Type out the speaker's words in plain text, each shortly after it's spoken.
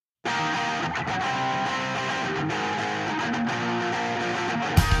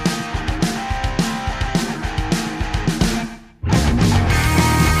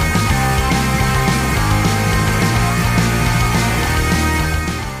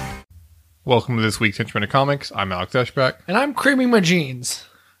Welcome to this week's Henchman of Comics. I'm Alex Eschbach. And I'm creaming my jeans.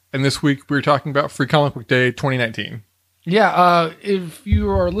 And this week we're talking about Free Comic Book Day 2019. Yeah, if you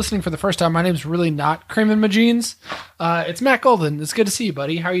are listening for the first time, my name's really not creaming my jeans. It's Matt Golden. It's good to see you,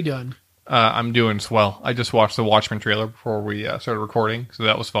 buddy. How are you doing? I'm doing swell. I just watched the Watchmen trailer before we started recording, so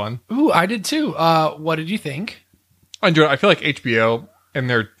that was fun. Ooh, I did too. What did you think? I enjoyed it. I feel like HBO and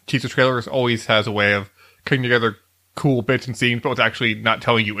their teaser trailers always has a way of putting together cool bits and scenes, but it's actually not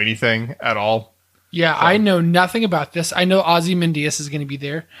telling you anything at all. Yeah, so. I know nothing about this. I know Ozymandias is going to be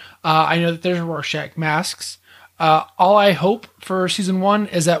there. I know that there's Rorschach masks. All I hope for season 1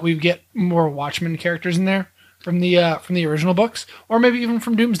 is that we get more Watchmen characters in there from the original books, or maybe even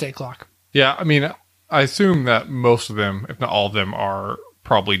from Doomsday Clock. Yeah, I mean, I assume that most of them, if not all of them, are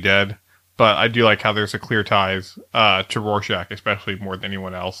probably dead. But I do like how there's a clear ties to Rorschach, especially more than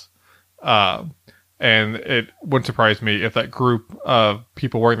anyone else. And it wouldn't surprise me if that group of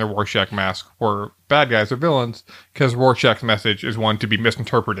people wearing the Rorschach mask were bad guys or villains, because Rorschach's message is one to be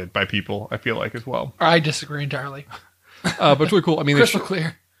misinterpreted by people, I feel like, as well. I disagree entirely. But it's really cool. I mean, crystal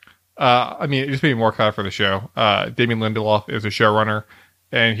clear. It just made me more excited for the show. Damien Lindelof is a showrunner,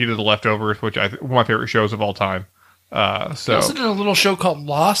 and he did The Leftovers, which one of my favorite shows of all time. He also did a little show called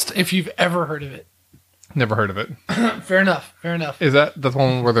Lost, if you've ever heard of it. Never heard of it. Fair enough. Is that the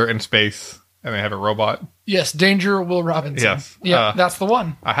one where they're in space and they have a robot? Yes, Danger Will Robinson. Yes. Yeah, that's the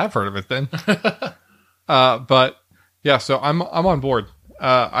one. I have heard of it then. But yeah, so I'm on board.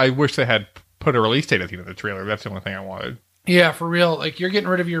 I wish they had put a release date at the end of the trailer. That's the only thing I wanted. Yeah, for real. Like, you're getting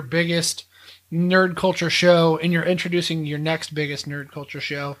rid of your biggest nerd culture show and you're introducing your next biggest nerd culture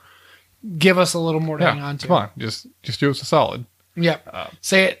show. Give us a little more to hang on to. Come on, just do us a solid. Yep.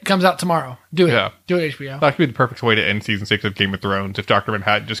 Say it comes out tomorrow. Do it. Yeah. Do it, HBO. That could be the perfect way to end season 6 of Game of Thrones if Dr.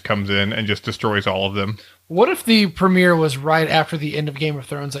 Manhattan just comes in and just destroys all of them. What if the premiere was right after the end of Game of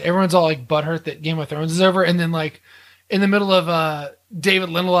Thrones? Like, everyone's all like butthurt that Game of Thrones is over, and then like in the middle of David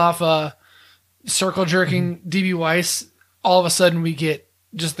Lindelof circle jerking DB Weiss, all of a sudden we get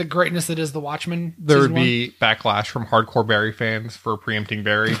just the greatness that is The Watchmen. There would be backlash from hardcore Barry fans for preempting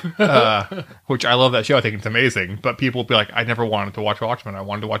Barry, which I love that show. I think it's amazing. But people would be like, I never wanted to watch Watchmen. I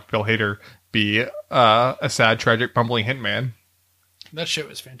wanted to watch Bill Hader be a sad, tragic, bumbling hitman. That show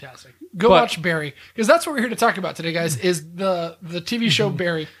is fantastic. Watch Barry, because that's what we're here to talk about today, guys, is the TV show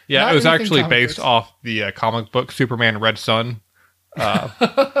Barry. Yeah, it was actually based off the comic book Superman Red Sun.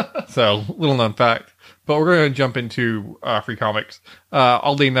 So, little known fact. But we're going to jump into Free Comics.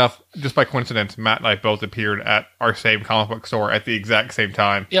 Oddly enough, just by coincidence, Matt and I both appeared at our same comic book store at the exact same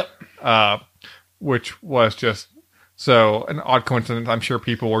time. Yep. Which was just an odd coincidence. I'm sure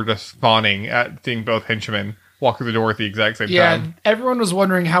people were just fawning at seeing both henchmen walk through the door at the exact same time. Yeah, everyone was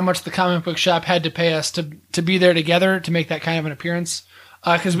wondering how much the comic book shop had to pay us to be there together to make that kind of an appearance.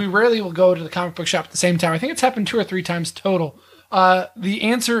 Because we rarely will go to the comic book shop at the same time. I think it's happened 2 or 3 times total. The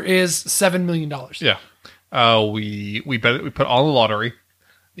answer is $7 million. Yeah. We bet it. We put on the lottery.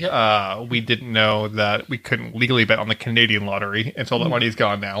 Yep. We didn't know that we couldn't legally bet on the Canadian lottery until that money's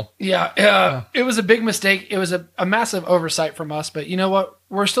gone now. Yeah. It was a big mistake. It was a massive oversight from us, but you know what?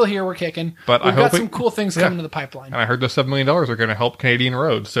 We're still here. We're kicking. But we've got some cool things coming to the pipeline. And I heard those $7 million are going to help Canadian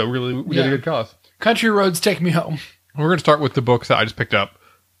roads. So really, we did a good cause. Country roads take me home. We're going to start with the books that I just picked up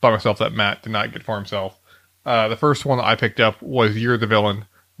by myself that Matt did not get for himself. The first one that I picked up was Year of the Villain,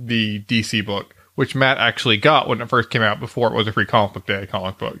 the DC book, which Matt actually got when it first came out before it was a Free Comic Book Day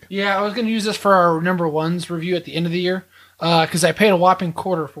comic book. Yeah, I was going to use this for our number 1s review at the end of the year because I paid a whopping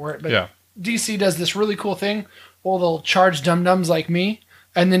 $quarter for it. But yeah. DC does this really cool thing. Well, they'll charge dum-dums like me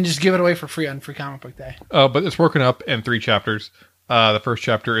and then just give it away for free on Free Comic Book Day. But it's broken up in 3 chapters. The first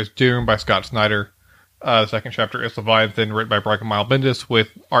chapter is Doom by Scott Snyder. The second chapter is Leviathan, written by Brian Miles Bendis, with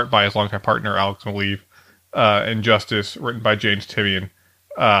art by his longtime partner, Alex Maleev. And Justice, written by James Tynion,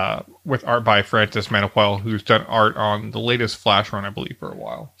 with art by Francis Manuel, who's done art on the latest Flash run, I believe, for a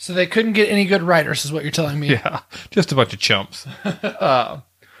while. So they couldn't get any good writers, is what you're telling me. Yeah, just a bunch of chumps. But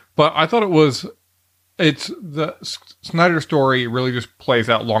I thought it's the Snyder story really just plays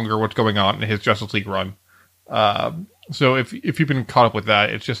out longer what's going on in his Justice League run. So if you've been caught up with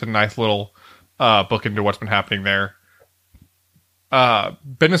that, it's just a nice little book into what's been happening there.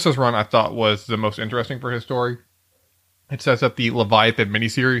 Bendis' run, I thought, was the most interesting for his story. It says that the Leviathan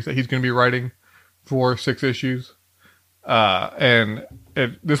miniseries that he's going to be writing for 6 issues.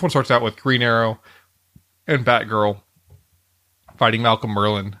 This one starts out with Green Arrow and Batgirl fighting Malcolm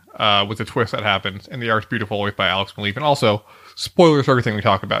Merlyn with the twist that happens, and the art's beautiful, always by Alex Maleev. And also, spoilers for everything we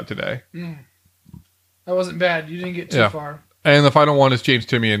talk about today. That wasn't bad. You didn't get too far. And the final one is James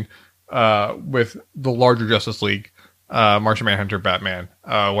Timian with the larger Justice League, Martian Manhunter, Batman,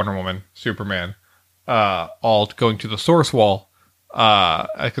 Wonder Woman, Superman, all going to the Source Wall,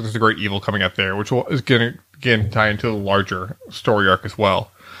 because there's a great evil coming up there, which is going to, again, tie into the larger story arc as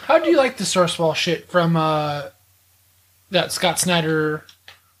well. How do you like the Source Wall shit from that Scott Snyder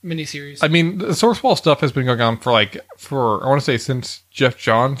miniseries? I mean, the Source Wall stuff has been going on for I want to say since Jeff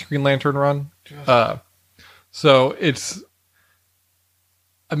Johns' Green Lantern run. So it's,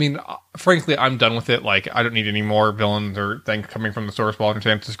 I mean, frankly, I'm done with it. Like, I don't need any more villains or things coming from the Source Wall. I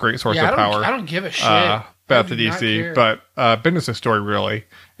understand it's this great source of power. I don't give a shit. About the DC, but Bendis' story really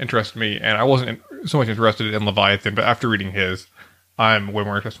interested me, and I wasn't so much interested in Leviathan, but after reading his, I'm way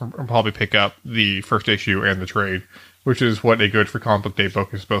more interested. I'll probably pick up the first issue and the trade, which is what a good for Comic Book Day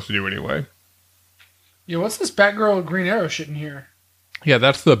book is supposed to do anyway. Yeah, what's this Batgirl Green Arrow shit in here? Yeah,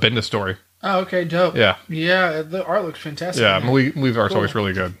 that's the Bendis story. Oh, okay, dope. Yeah. Yeah, the art looks fantastic. Yeah, Maleev's art's always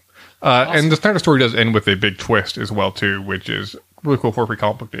really good. Awesome. And the Snyder story does end with a big twist as well, too, which is really cool for a free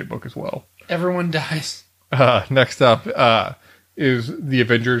Comic Book Day book as well. Everyone dies. Next up is The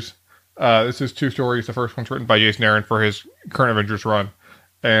Avengers. This is 2 stories. The first one's written by Jason Aaron for his current Avengers run.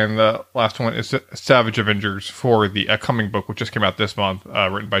 And the last one is Savage Avengers for the upcoming book, which just came out this month,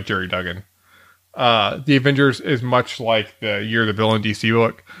 written by Jerry Duggan. The Avengers is much like the Year of the Villain DC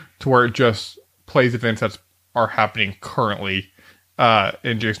book, to where it just plays events that are happening currently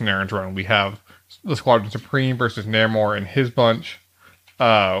in Jason Aaron's run. We have the Squadron Supreme versus Namor and his bunch.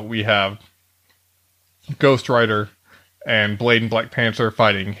 We have Ghost Rider and Blade and Black Panther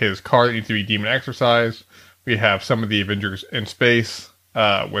fighting his car that needs to be demon exorcised. We have some of the Avengers in space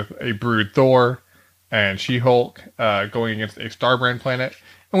with a Brood Thor and She-Hulk going against a Starbrand planet.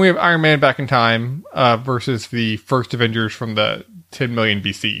 And we have Iron Man back in time versus the first Avengers from the 10 million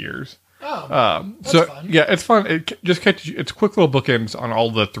BC years. Oh, so fun. Yeah, it's fun. It just catches you. It's quick little bookends on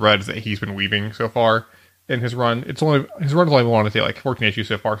all the threads that he's been weaving so far in his run. His run's only, I want to say, like 14 issues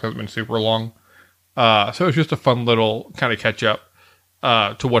so far, so it hasn't been super long. So it's just a fun little kind of catch up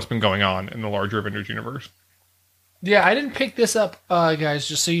to what's been going on in the larger Avengers universe. Yeah, I didn't pick this up, guys,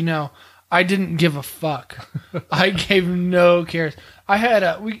 just so you know. I didn't give a fuck. I gave no cares. I had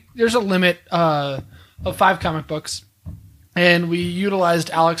there's a limit of 5 comic books, and we utilized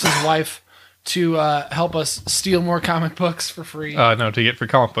Alex's wife to help us steal more comic books for free. No, to get free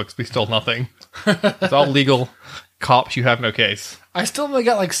comic books, we stole nothing. It's all legal. Cops, you have no case. I still only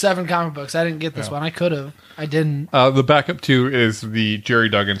got like 7 comic books. I didn't get this one. I could have. I didn't. The backup to is the Jerry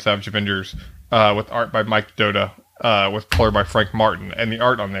Duggan Savage Avengers with art by Mike Doda, with color by Frank Martin. And the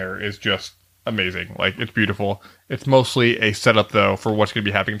art on there is just amazing. Like, it's beautiful. It's mostly a setup, though, for what's going to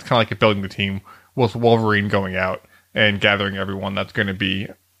be happening. It's kind of like building the team with Wolverine going out and gathering everyone that's going to be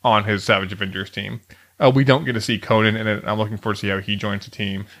on his Savage Avengers team. We don't get to see Conan in it. I'm looking forward to see how he joins the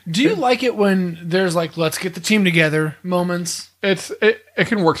team. Do you like it when there's like, let's get the team together moments? It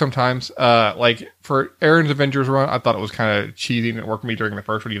can work sometimes. Like for Aaron's Avengers run, I thought it was kind of cheesy and it worked for me during the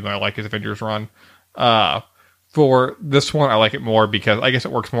first one, even though I like his Avengers run. For this one, I like it more because I guess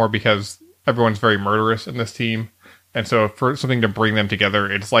it works more because everyone's very murderous in this team. And so for something to bring them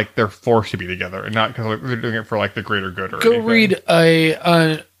together, it's like they're forced to be together and not because they're doing it for like the greater good or Go anything. read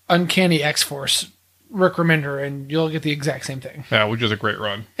an Uncanny X-Force Rick Remender, and you'll get the exact same thing. Yeah, which is a great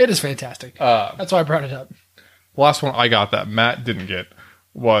run. It is fantastic. That's why I brought it up. The last one I got that Matt didn't get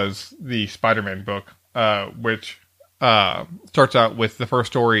was the Spider-Man book, which starts out with the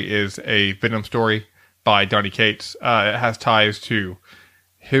first story is a Venom story by Donny Cates. It has ties to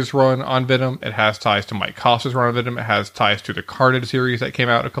his run on Venom. It has ties to Mike Costa's run on Venom. It has ties to the Carnage series that came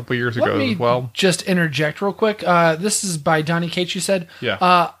out a couple years ago as well. Just interject real quick. This is by Donny Cates, you said?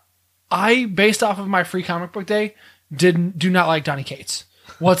 Yeah. I, based off of my free comic book day, do not like Donny Cates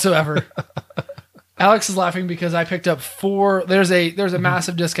whatsoever. Alex is laughing because I picked up 4. There's a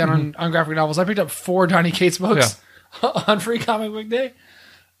massive discount on graphic novels. I picked up 4 Donny Cates books on free comic book day.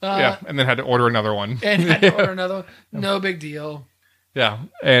 And then had to order another one. No big deal. Yeah,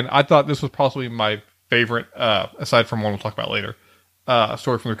 and I thought this was possibly my favorite, aside from one we'll talk about later,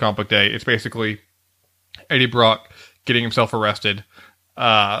 story from the comic book day. It's basically Eddie Brock getting himself arrested,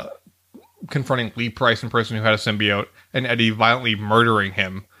 confronting Lee Price in prison who had a symbiote, and Eddie violently murdering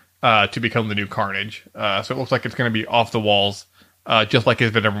him to become the new Carnage. So it looks like it's going to be off the walls, just like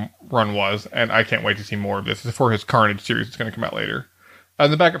his Venom run was, and I can't wait to see more of this. This is for his Carnage series that's going to come out later.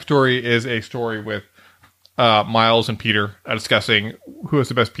 And the backup story is a story with Miles and Peter discussing who has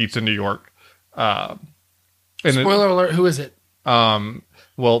the best pizza in New York. Spoiler alert, who is it?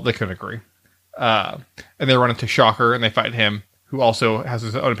 Well, they couldn't agree. And they run into Shocker, and they fight him, who also has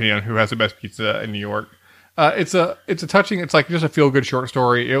his own opinion on who has the best pizza in New York. It's a touching. It's like just a feel good short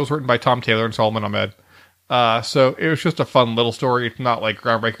story. It was written by Tom Taylor and Solomon Ahmed. So it was just a fun little story. It's not like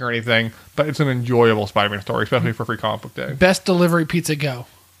groundbreaking or anything, but it's an enjoyable Spider-Man story, especially for Free Comic Book Day. Best delivery pizza go.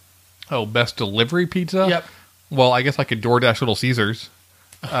 Oh, best delivery pizza? Yep. Well, I guess I could DoorDash Little Caesars.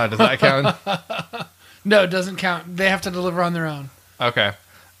 Does that count? No, it doesn't count. They have to deliver on their own. Okay.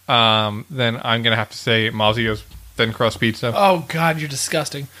 Then I'm going to have to say Mazio's thin crust pizza. Oh, God, you're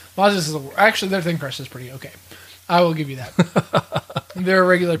disgusting. Mazio's is actually, their thin crust is pretty okay. I will give you that. Their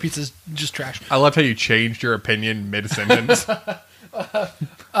regular pizza's just trash. I loved how you changed your opinion mid-sentence.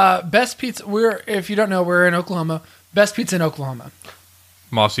 Best pizza, if you don't know, we're in Oklahoma. Best pizza in Oklahoma.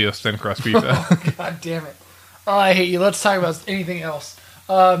 Mazio's thin crust pizza. Oh, God damn it. Oh, I hate you. Let's talk about anything else.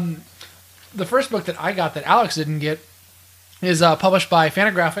 The first book that I got that Alex didn't get is published by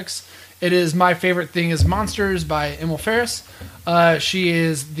Fantagraphics. It is My Favorite Thing is Monsters by Emil Ferris. She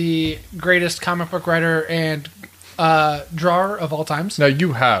is the greatest comic book writer and drawer of all times. Now,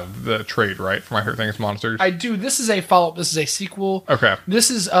 you have the trade, right, for My Favorite Thing is Monsters? I do. This is a follow-up. This is a sequel. Okay. This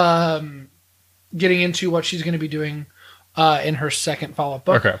is getting into what she's going to be doing in her second follow-up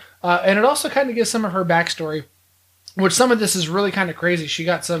book. Okay. And it also kind of gives some of her backstory, which some of this is really kind of crazy. She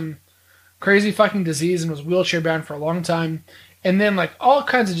got some crazy fucking disease and was wheelchair bound for a long time. And then like all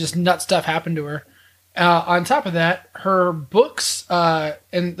kinds of just nut stuff happened to her. On top of that, her books,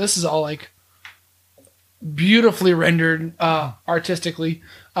 and this is all like beautifully rendered artistically,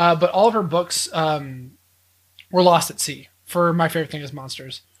 but all of her books were lost at sea for My Favorite Thing is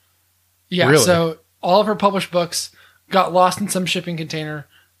Monsters. Yeah, really? So all of her published books got lost in some shipping container,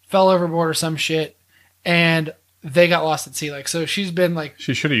 fell overboard or some shit, and they got lost at sea. Like, so she's been like...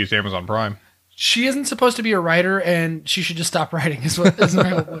 She should have used Amazon Prime. She isn't supposed to be a writer, and she should just stop writing. Is my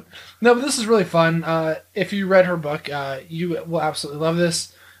whole point. No, but this is really fun. If you read her book, you will absolutely love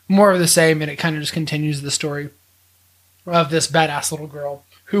this. More of the same, and it kind of just continues the story of this badass little girl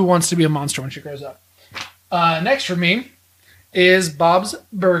who wants to be a monster when she grows up. Next for me is Bob's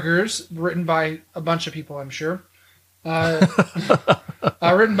Burgers, written by a bunch of people, I'm sure.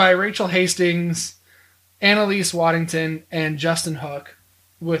 Written by Rachel Hastings, Annalise Waddington, and Justin Hook,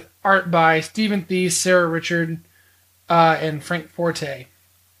 with art by Stephen Thies, Sarah Richard, and Frank Forte,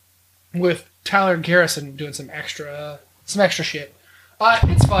 with Tyler Garrison doing some extra shit.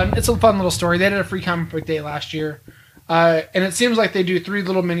 It's fun. It's a fun little story. They did a Free Comic Book Day last year, and it seems like they do 3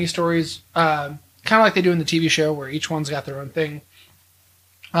 little mini stories, kind of like they do in the TV show, where each one's got their own thing.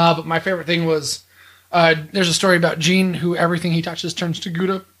 But my favorite thing was there's a story about Gene, who everything he touches turns to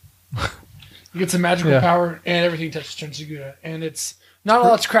Gouda. He gets a magical power, and everything he touches turns to Gouda, and it's not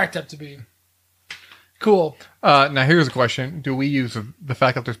all it's cracked up to be. Cool. Now, here's a question. Do we use the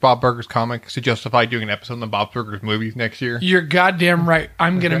fact that there's Bob Burgers comics to justify doing an episode on the Bob Burgers movies next year? You're goddamn right.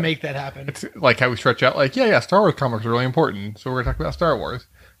 I'm going to make that happen. It's like how we stretch out, like, yeah, Star Wars comics are really important, so we're going to talk about Star Wars.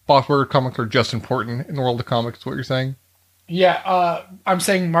 Bob Burgers comics are just important in the world of comics, is what you're saying? Yeah, I'm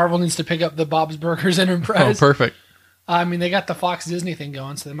saying Marvel needs to pick up the Bob's Burgers Enterprise. Oh, perfect. I mean, they got the Fox Disney thing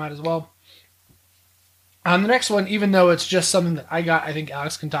going, so they might as well. The next one, even though it's just something that I got, I think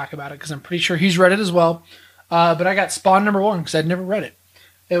Alex can talk about it because I'm pretty sure he's read it as well. But I got Spawn #1 because I'd never read it.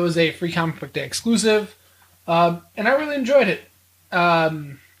 It was a Free Comic Book Day exclusive, and I really enjoyed it.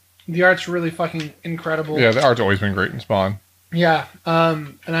 The art's really fucking incredible. Yeah, the art's always been great in Spawn. Yeah,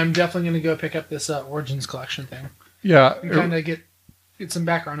 and I'm definitely going to go pick up this Origins collection thing. Yeah. And kind of get some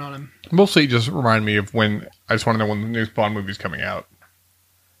background on him. Mostly just remind me of when, I just want to know when the new Spawn movie's coming out.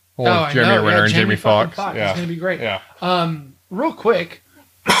 Well, Jeremy Renner and Jamie Foxx. Yeah. It's going to be great. Yeah. Real quick,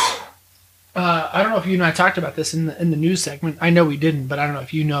 I don't know if you and I talked about this in the news segment. I know we didn't, but I don't know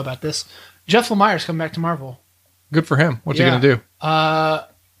if you know about this. Jeff Lemire's coming back to Marvel. Good for him. What's he going to do?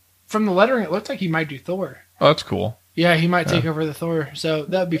 From the lettering, it looks like he might do Thor. Oh, that's cool. Yeah, he might take over the Thor, so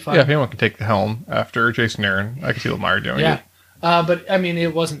that would be fun. Yeah, if anyone can take the helm after Jason Aaron, I can see Lemire doing it. But, I mean,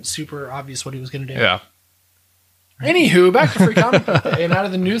 it wasn't super obvious what he was going to do. Yeah. Anywho, back to Free Comic Book Day and out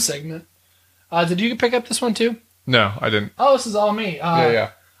of the news segment. Did you pick up this one too? No, I didn't. Oh, this is all me. Yeah.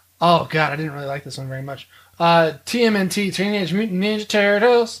 Oh, God, I didn't really like this one very much. TMNT, Teenage Mutant Ninja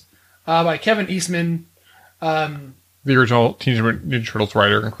Turtles, by Kevin Eastman. The original Teenage Mutant Ninja Turtles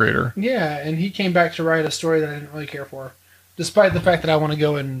writer and creator. Yeah, and he came back to write a story that I didn't really care for, despite the fact that I want to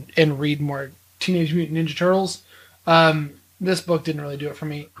go and read more Teenage Mutant Ninja Turtles. This book didn't really do it for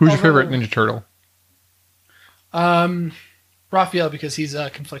me. Who's your favorite Ninja Turtle? Raphael, because he's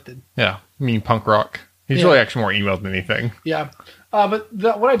conflicted. Yeah, mean punk rock. He's really actually more emo than anything. Yeah.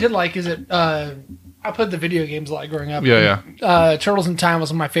 What I did like is I played the video games a lot growing up. Yeah, Turtles in Time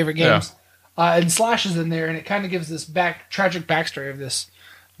was one of my favorite games. And Slash is in there, and it kind of gives this tragic backstory of this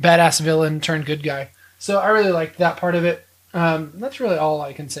badass villain turned good guy. So I really liked that part of it. That's really all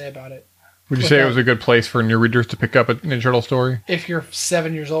I can say about it. Would you say it was a good place for new readers to pick up a Ninja Turtle story? If you're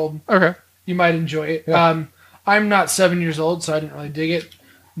 7 years old, Okay. you might enjoy it. Yeah. I'm not 7 years old, so I didn't really dig it.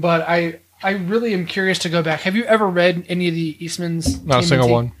 But I really am curious to go back. Have you ever read any of the Eastman's? Not a single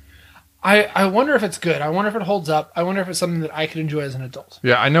one. I wonder if it's good. I wonder if it holds up. I wonder if it's something that I could enjoy as an adult.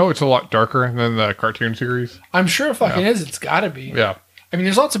 Yeah, I know it's a lot darker than the cartoon series. I'm sure it fucking is. It's got to be. Yeah. I mean,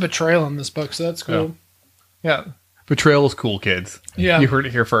 there's lots of betrayal in this book, so that's cool. Yeah. Betrayal is cool, kids. Yeah. You heard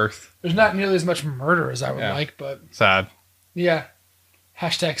it here first. There's not nearly as much murder as I would like, but Sad. yeah.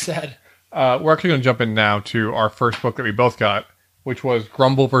 Hashtag sad. We're actually going to jump in now to our first book that we both got, which was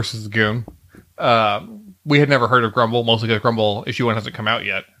Grumble versus Goon. We had never heard of Grumble, mostly because Grumble issue 1 hasn't come out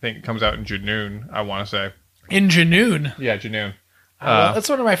yet. I think it comes out in June, I want to say. In Janoon. Yeah, June. That's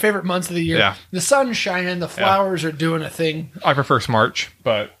one of my favorite months of the year. Yeah. The sun's shining, the flowers are doing a thing. I prefer Smarch,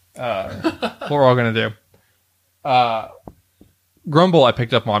 but what we're all going to do. Grumble I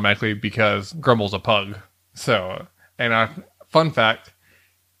picked up automatically because Grumble's a pug. So, fun fact,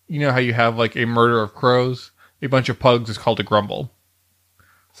 you know how you have like a murder of crows? A bunch of pugs is called a grumble.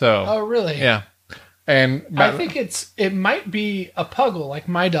 So, Oh, really? yeah. And I think it might be a puggle, like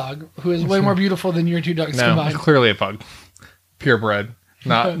my dog, who is way more beautiful than your two dogs no, combined. it's clearly a pug. Purebred.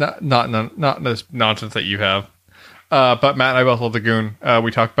 Not this nonsense that you have. But Matt and I both love the Goon.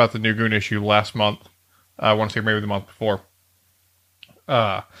 We talked about the new Goon issue last month. I want to say maybe the month before.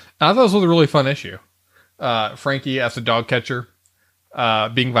 I thought this was a really fun issue. Frankie as a dog catcher,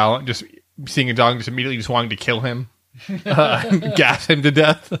 being violent, just seeing a dog, just immediately just wanting to kill him, gas him to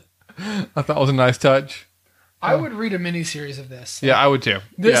death. I thought it was a nice touch. I would read a miniseries of this. Yeah, I would too.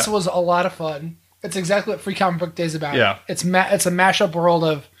 This was a lot of fun. It's exactly what Free Comic Book Day is about. Yeah. It's a mashup world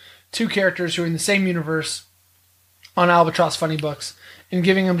of two characters who are in the same universe on Albatross Funny Books and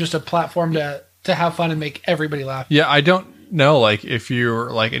giving them just a platform to have fun and make everybody laugh. Yeah, I don't know, like, if you're,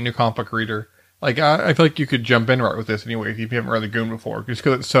 like, a new comic book reader. Like, I feel like you could jump in right with this anyway if you haven't read the Goon before, just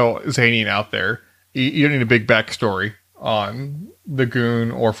because it's so zany and out there. You don't need a big backstory on the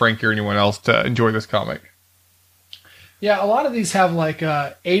Goon or Frankie or anyone else to enjoy this comic. Yeah, a lot of these have, like,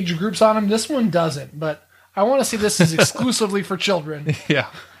 age groups on them. This one doesn't, but I want to see this as exclusively for children. Yeah.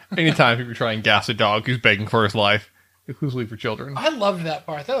 Anytime people try and gas a dog who's begging for his life, exclusively for children. I loved that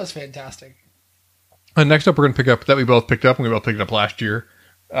part. That was fantastic. And next up, we're going to pick up, that we both picked up, and we both picked it up last year,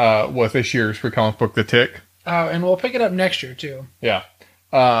 was this year's free comic book, The Tick. Oh, and we'll pick it up next year, too. Yeah.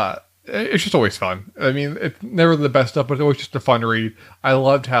 It's just always fun. I mean, it's never the best stuff, but it's always just a fun read. I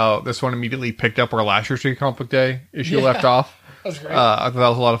loved how this one immediately picked up where last year's free comic book day issue left off. That was great. I thought that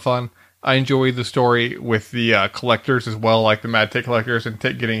was a lot of fun. I enjoyed the story with the collectors as well, like the Mad Tick collectors and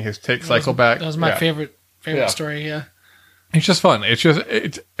Tick getting his Tick cycle back. That was my favorite story, yeah. It's just fun.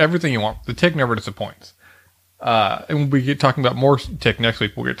 It's everything you want. The Tick never disappoints. And we'll be talking about more Tick next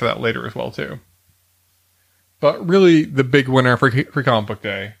week. We'll get to that later as well, too. But really, the big winner for Comic Book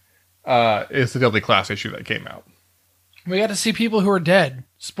Day is the Deadly Class issue that came out. We got to see people who are dead.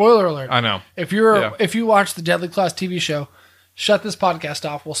 Spoiler alert. I know. If you watch the Deadly Class TV show, shut this podcast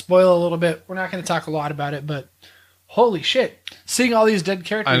off. We'll spoil a little bit. We're not going to talk a lot about it, but holy shit. Seeing all these dead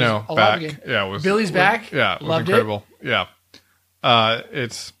characters. I know. Back. Again. Yeah, it was. Billy's back. Yeah, it was Loved incredible. It. Yeah.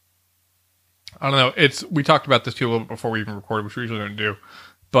 It's. I don't know. We talked about this too a little bit before we even recorded, which we usually don't do.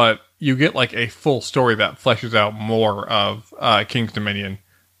 But you get like a full story that fleshes out more of King's Dominion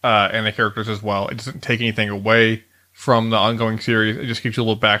and the characters as well. It doesn't take anything away from the ongoing series. It just gives you a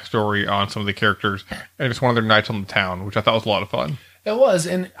little backstory on some of the characters and just one of their nights on the town, which I thought was a lot of fun. It was,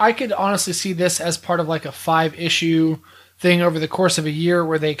 and I could honestly see this as part of like a 5-issue thing over the course of a year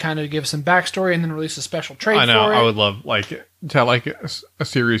where they kind of give some backstory and then release a special trade for it. I know. I would love like to have like a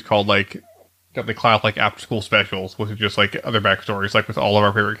series called like Deadly Class, like after school specials, which is just like other backstories, like with all of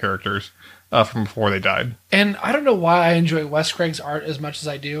our favorite characters from before they died. And I don't know why I enjoy Wes Craig's art as much as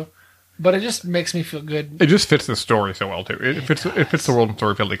I do, but it just makes me feel good. It just fits the story so well too. It fits the world and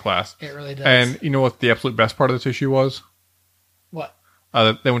story of Deadly Class. It really does. And you know what the absolute best part of this issue was? What?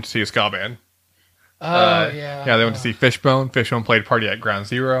 They went to see a ska band. Oh, yeah. Yeah, they went to see Fishbone. Fishbone played Party at Ground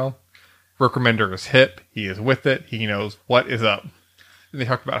Zero. Rick Remender is hip. He is with it. He knows what is up. And they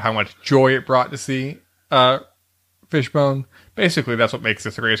talked about how much joy it brought to see Fishbone. Basically, that's what makes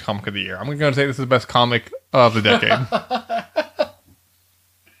this the greatest comic of the year. I'm going to say this is the best comic of the decade.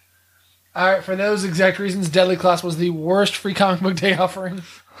 All right, for those exact reasons, Deadly Class was the worst free comic book day offering.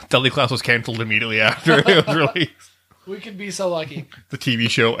 Deadly Class was canceled immediately after it was released. We could be so lucky. The TV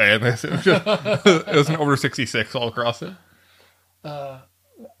show and this. It was an over 66 all across it.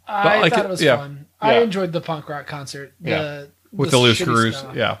 I thought it was fun. Yeah. I enjoyed the punk rock concert. With the loose shitty screws.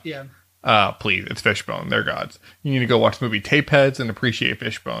 stuff. Yeah. Yeah. Please, it's Fishbone. They're gods. You need to go watch the movie Tapeheads and appreciate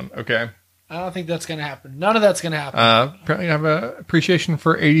Fishbone, okay? I don't think that's going to happen. None of that's going to happen. Apparently you have an appreciation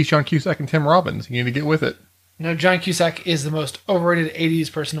for 80s John Cusack and Tim Robbins. You need to get with it. No, John Cusack is the most overrated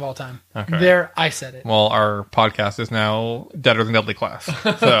 80s person of all time. Okay. There, I said it. Well, our podcast is now Deader Than Deadly Class.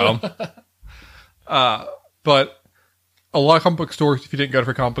 So, but a lot of comic book stores, if you didn't go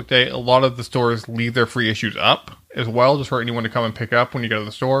for Comic Book Day, a lot of the stores leave their free issues up as well, just for anyone to come and pick up when you go to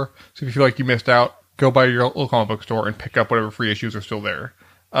the store. So if you feel like you missed out, go by your local comic book store and pick up whatever free issues are still there.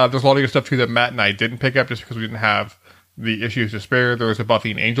 There's a lot of good stuff too that Matt and I didn't pick up just because we didn't have the issues to spare. There was a Buffy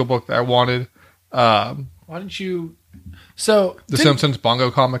and Angel book that I wanted. Why didn't you... So the Simpsons Bongo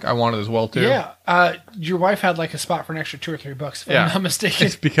comic I wanted as well too. Yeah. Your wife had like a spot for an extra $2 or $3 if I'm not mistaken.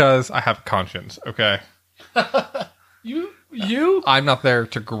 It's because I have a conscience, okay? You? I'm not there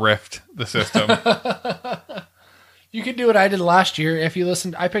to grift the system. You could do what I did last year. If you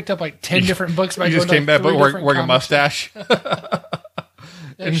listened, I picked up like 10 different books. You just came back wearing a mustache.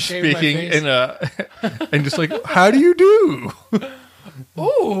 And speaking in and just like, how do you do?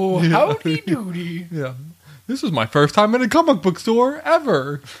 Oh, howdy doody. Yeah. This is my first time in a comic book store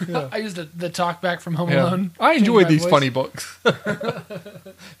ever. Yeah. I used the talk back from Home Alone. I enjoy these funny books. That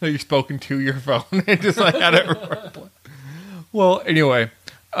you're spoken to your phone and just like had it. Well, anyway,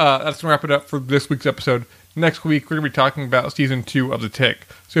 that's going to wrap it up for this week's episode. Next week, we're going to be talking about Season 2 of The Tick.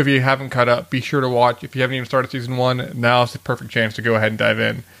 So if you haven't caught up, be sure to watch. If you haven't even started Season 1, now's the perfect chance to go ahead and dive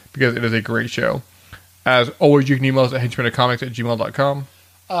in because it is a great show. As always, you can email us at henchmanofcomics@gmail.com.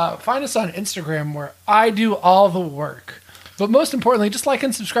 Find us on Instagram where I do all the work. But most importantly, just like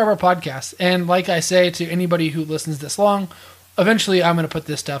and subscribe our podcast. And like I say to anybody who listens this long, eventually I'm going to put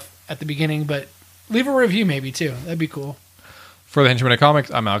this stuff at the beginning, but leave a review maybe too. That'd be cool. For the Henchman of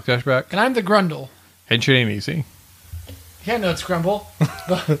Comics, I'm Alex Ashback. And I'm the Grundle. Henchman ain't easy. Yeah, no, it's Grumble.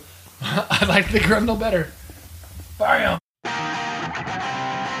 But I like the Grundle better. Bye.